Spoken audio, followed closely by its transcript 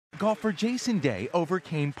golfer Jason Day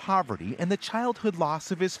overcame poverty and the childhood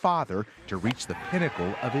loss of his father to reach the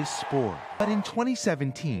pinnacle of his sport. But in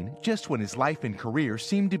 2017, just when his life and career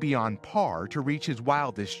seemed to be on par to reach his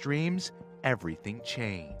wildest dreams, everything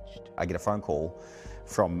changed. I get a phone call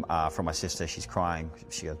from my sister. She's crying.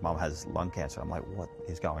 She goes, "Mom has lung cancer." I'm like, "What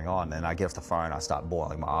is going on?" And I get off the phone, I start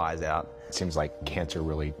bawling my eyes out. It seems like cancer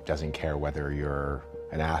really doesn't care whether you're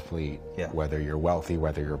an athlete, whether you're wealthy,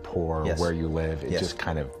 whether you're poor, where you live. It just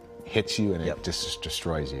kind of hits you and it just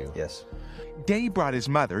destroys you. Yes. Day brought his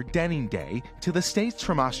mother, Denning Day, to the States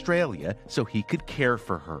from Australia so he could care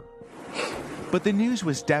for her. But the news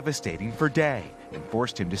was devastating for Day and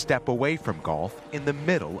forced him to step away from golf in the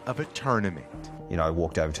middle of a tournament. You know, I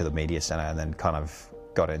walked over to the media center and then kind of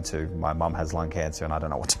got into my mum has lung cancer and I don't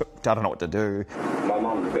know what to do. My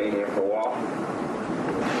mum's been here for a while,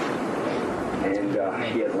 and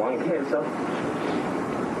she has lung cancer.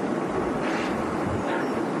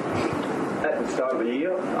 At the start of the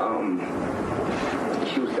year,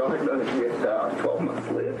 she was diagnosed with 12 months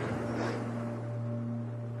to live.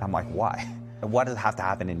 I'm like, why? Why does it have to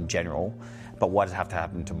happen in general, but why does it have to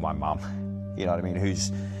happen to my mum? You know what I mean?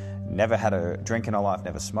 Who's never had a drink in her life,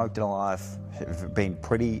 never smoked in her life, been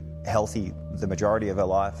pretty healthy the majority of her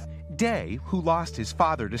life. Day, who lost his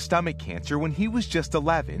father to stomach cancer when he was just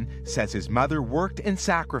 11, says his mother worked and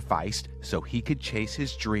sacrificed so he could chase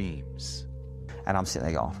his dreams. And I'm sitting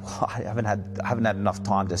there going, I haven't had enough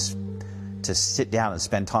time to sit down and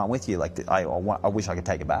spend time with you. Like I wish I could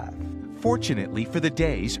take it back. Fortunately for the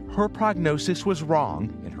Days, her prognosis was wrong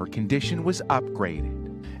and her condition was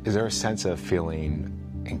upgraded. Is there a sense of feeling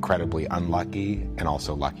incredibly unlucky and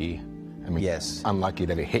also lucky? I mean, yes. Unlucky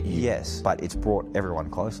that it hit you. Yes, but it's brought everyone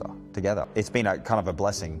closer together. It's been a kind of a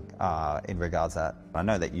blessing in regards to that. I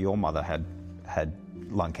know that your mother had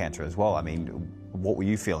lung cancer as well. I mean, what were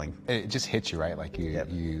you feeling? It just hits you, right? Like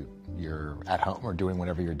you're at home or doing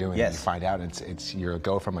whatever you're doing, and you find out it's you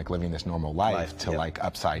go from like living this normal life to like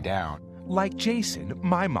upside down. Like Jason,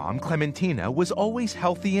 my mom, Clementina, was always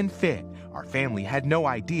healthy and fit. Our family had no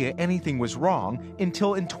idea anything was wrong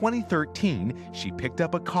until in 2013, she picked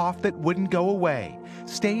up a cough that wouldn't go away.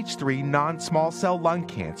 Stage 3 non-small cell lung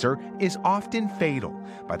cancer is often fatal.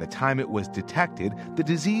 By the time it was detected, the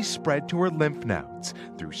disease spread to her lymph nodes.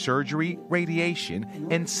 Through surgery, radiation,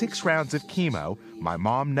 and 6 rounds of chemo, my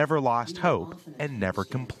mom never lost hope and never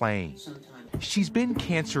complained. She's been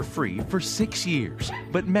cancer-free for 6 years,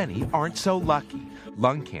 but many aren't so lucky.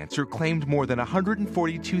 Lung cancer claimed more than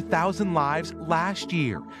 142,000 lives last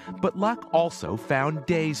year, but luck also found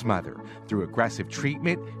Day's mother. Through aggressive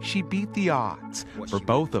treatment, she beat the odds. For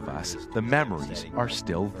both of us, the memories are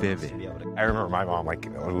still vivid. I remember my mom like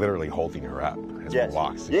literally holding her up as we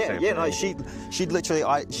walked. She'd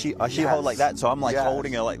literally, she hold like that, so I'm like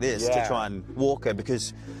holding her like this to try and walk her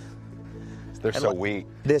because they're so weak.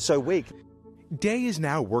 They're so weak. Day is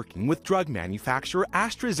now working with drug manufacturer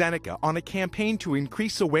AstraZeneca on a campaign to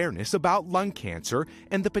increase awareness about lung cancer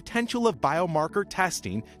and the potential of biomarker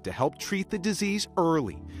testing to help treat the disease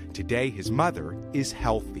early. Today, his mother is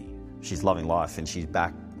healthy. She's loving life and she's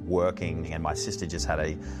back working, and my sister just had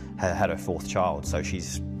her 4th child, so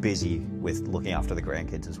she's busy with looking after the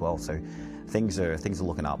grandkids as well. So things are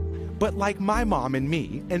looking up. But like my mom and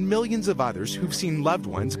me, and millions of others who've seen loved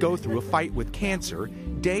ones go through a fight with cancer,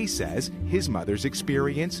 Day says his mother's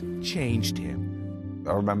experience changed him.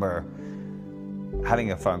 I remember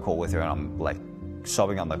having a phone call with her, and I'm like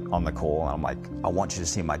sobbing on the call, and I'm like, I want you to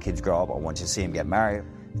see my kids grow up. I want you to see them get married.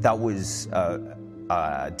 That was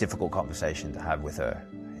a difficult conversation to have with her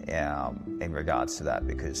in regards to that,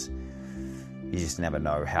 because you just never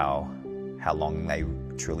know how long they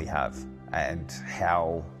truly have and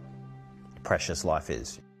how precious life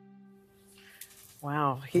is.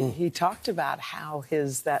 Wow. He talked about how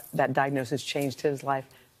that diagnosis changed his life.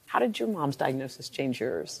 How did your mom's diagnosis change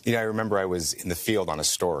yours? You know, I remember I was in the field on a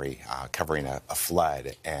story covering a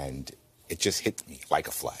flood, and it just hit me like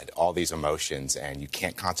a flood. All these emotions, and you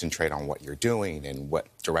can't concentrate on what you're doing and what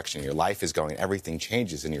direction your life is going. Everything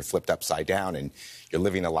changes, and you're flipped upside down, and you're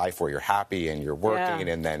living a life where you're happy and you're working,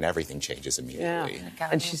 and then everything changes immediately. Yeah.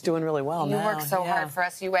 And she's doing really well now. You worked so hard for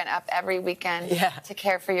us. You went up every weekend to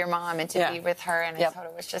care for your mom and to be with her. And as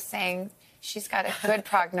Hoda was just saying, she's got a good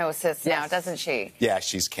prognosis now, doesn't she? Yeah,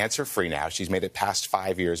 she's cancer-free now. She's made it past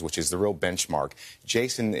 5 years, which is the real benchmark.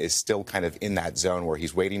 Jason is still kind of in that zone where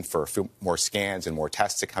he's waiting for a few more scans and more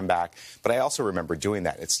tests to come back. But I also remember doing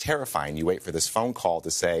that. It's terrifying. You wait for this phone call to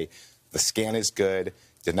say, the scan is good,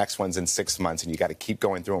 the next one's in 6 months, and you got to keep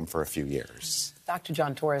going through them for a few years. Dr.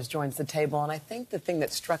 John Torres joins the table, and I think the thing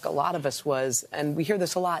that struck a lot of us was, and we hear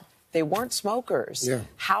this a lot, They weren't smokers. Yeah.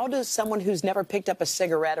 How does someone who's never picked up a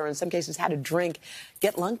cigarette or in some cases had a drink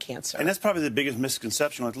get lung cancer? And that's probably the biggest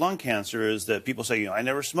misconception with lung cancer is that people say, I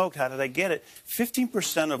never smoked. How did I get it?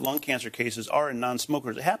 15% of lung cancer cases are in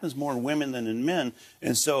non-smokers. It happens more in women than in men.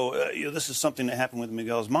 And so this is something that happened with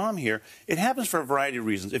Miguel's mom here. It happens for a variety of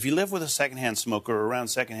reasons. If you live with a secondhand smoker or around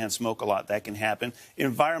secondhand smoke a lot, that can happen.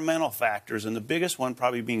 Environmental factors, and the biggest one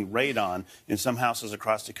probably being radon in some houses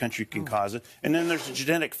across the country can cause it. And then there's the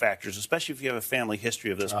genetic factors, especially if you have a family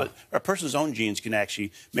history of this. But a person's own genes can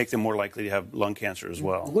actually make them more likely to have lung cancer as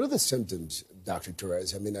well. What are the symptoms, Dr.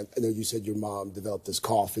 Torres? I mean, I know you said your mom developed this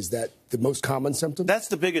cough. Is that the most common symptom? That's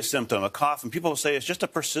the biggest symptom, a cough. And people say it's just a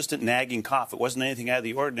persistent nagging cough. It wasn't anything out of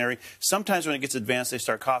the ordinary. Sometimes when it gets advanced, they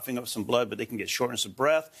start coughing up some blood, but they can get shortness of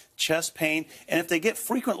breath, chest pain. And if they get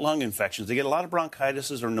frequent lung infections, they get a lot of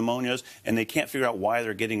bronchitis or pneumonias, and they can't figure out why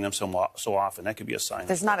they're getting them so often. That could be a sign.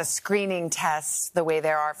 There's not a screening test the way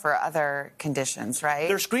there are for other conditions, right?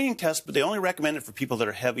 There are screening tests, but they only recommend it for people that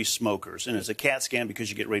are heavy smokers. And it's a CAT scan because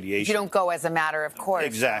you get radiation. You don't go as a matter of course.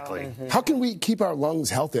 Exactly. So. How can we keep our lungs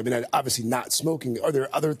healthy? I mean, obviously not smoking. Are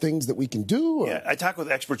there other things that we can do? Or? Yeah, I talked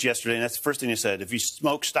with experts yesterday, and that's the first thing they said. If you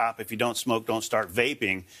smoke, stop. If you don't smoke, don't start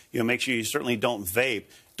vaping. Make sure you certainly don't vape.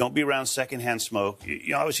 Don't be around secondhand smoke.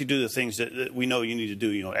 You obviously do the things that we know you need to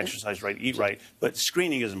do, exercise right, eat right, but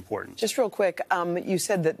screening is important. Just real quick, you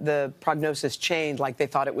said that the prognosis changed, like they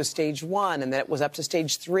thought it was stage 1 and then it was up to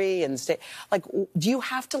stage 3. And do you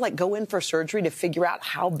have to go in for surgery to figure out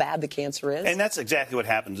how bad the cancer is? And that's exactly what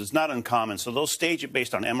happens. It's not uncommon. So they'll stage it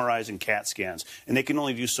based on MRIs and CAT scans, and they can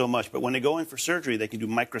only do so much. But when they go in for surgery, they can do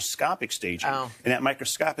microscopic staging. And that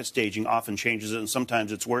microscopic staging often changes it, and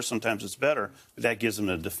sometimes it's worse, sometimes it's better, but that gives them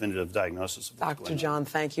a definitive diagnosis. Dr. John,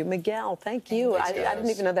 thank you. Miguel, thank you. I didn't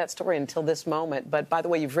even know that story until this moment. But by the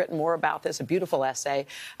way, you've written more about this, a beautiful essay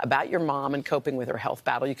about your mom and coping with her health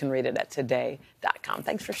battle. You can read it at today.com.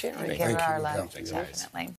 Thanks for sharing. Give her our love. Thanks, guys.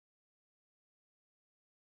 Definitely.